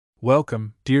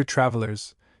Welcome, dear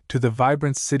travelers, to the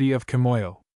vibrant city of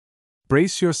Chimoio.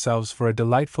 Brace yourselves for a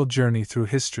delightful journey through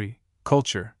history,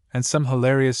 culture, and some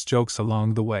hilarious jokes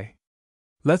along the way.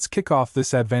 Let's kick off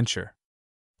this adventure.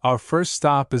 Our first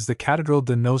stop is the Catedral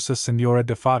de Nossa Senhora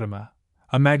de Fatima,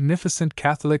 a magnificent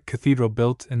Catholic cathedral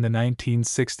built in the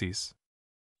 1960s.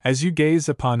 As you gaze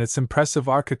upon its impressive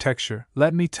architecture,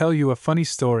 let me tell you a funny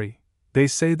story. They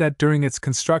say that during its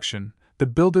construction, the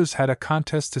builders had a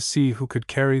contest to see who could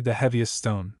carry the heaviest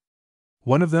stone.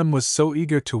 One of them was so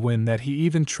eager to win that he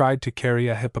even tried to carry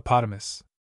a hippopotamus.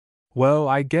 Well,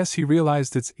 I guess he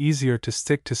realized it's easier to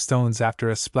stick to stones after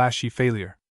a splashy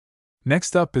failure.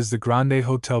 Next up is the Grande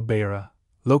Hotel Beira,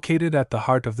 located at the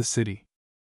heart of the city.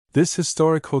 This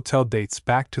historic hotel dates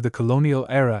back to the colonial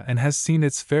era and has seen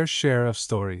its fair share of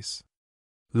stories.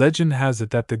 Legend has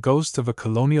it that the ghost of a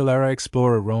colonial-era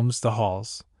explorer roams the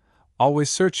halls,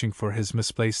 always searching for his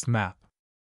misplaced map.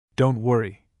 Don't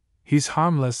worry, he's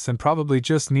harmless and probably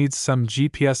just needs some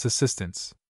GPS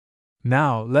assistance.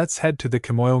 Now, let's head to the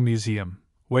Chimoio Museum,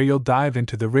 where you'll dive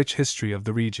into the rich history of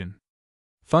the region.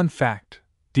 Fun fact: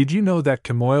 did you know that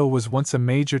Chimoio was once a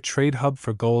major trade hub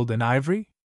for gold and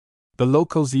ivory? The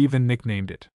locals even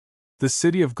nicknamed it the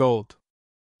City of Gold.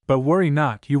 But worry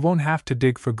not, you won't have to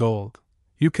dig for gold.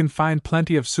 You can find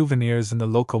plenty of souvenirs in the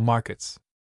local markets.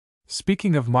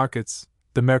 Speaking of markets,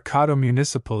 the Mercado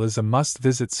Municipal is a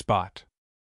must-visit spot.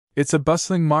 It's a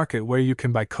bustling market where you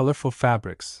can buy colorful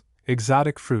fabrics,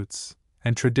 exotic fruits,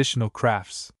 and traditional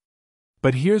crafts.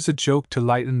 But here's a joke to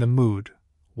lighten the mood.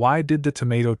 Why did the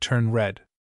tomato turn red?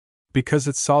 Because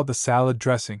it saw the salad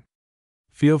dressing.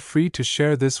 Feel free to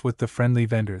share this with the friendly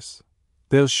vendors.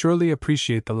 They'll surely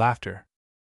appreciate the laughter.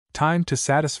 Time to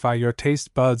satisfy your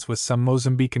taste buds with some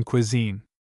Mozambican cuisine.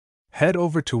 Head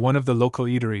over to one of the local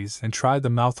eateries and try the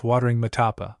mouth-watering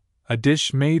matapa, a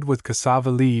dish made with cassava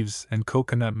leaves and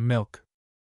coconut milk.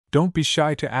 Don't be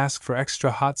shy to ask for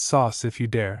extra hot sauce if you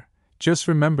dare. Just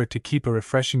remember to keep a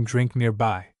refreshing drink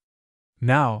nearby.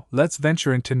 Now, let's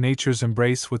venture into nature's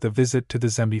embrace with a visit to the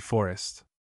Zembe forest.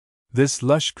 This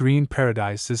lush green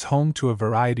paradise is home to a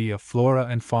variety of flora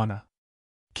and fauna.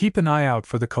 Keep an eye out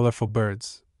for the colorful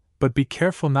birds, but be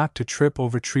careful not to trip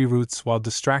over tree roots while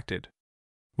distracted.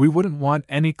 We wouldn't want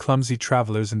any clumsy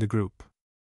travelers in the group.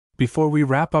 Before we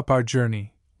wrap up our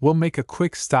journey, we'll make a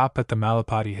quick stop at the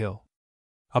Malapati Hill.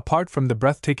 Apart from the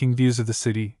breathtaking views of the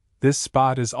city, this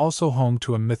spot is also home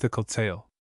to a mythical tale.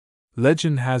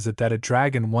 Legend has it that a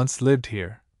dragon once lived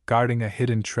here, guarding a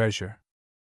hidden treasure.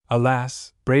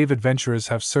 Alas, brave adventurers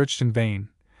have searched in vain,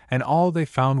 and all they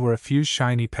found were a few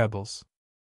shiny pebbles.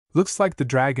 Looks like the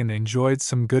dragon enjoyed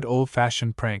some good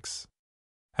old-fashioned pranks.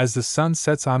 As the sun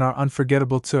sets on our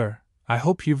unforgettable tour, I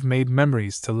hope you've made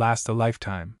memories to last a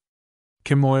lifetime.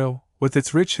 Chimoio, with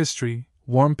its rich history,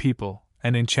 warm people,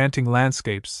 and enchanting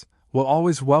landscapes, will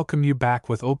always welcome you back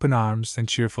with open arms and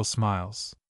cheerful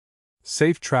smiles.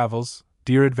 Safe travels,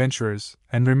 dear adventurers,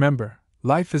 and remember,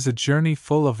 life is a journey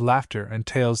full of laughter and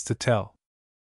tales to tell.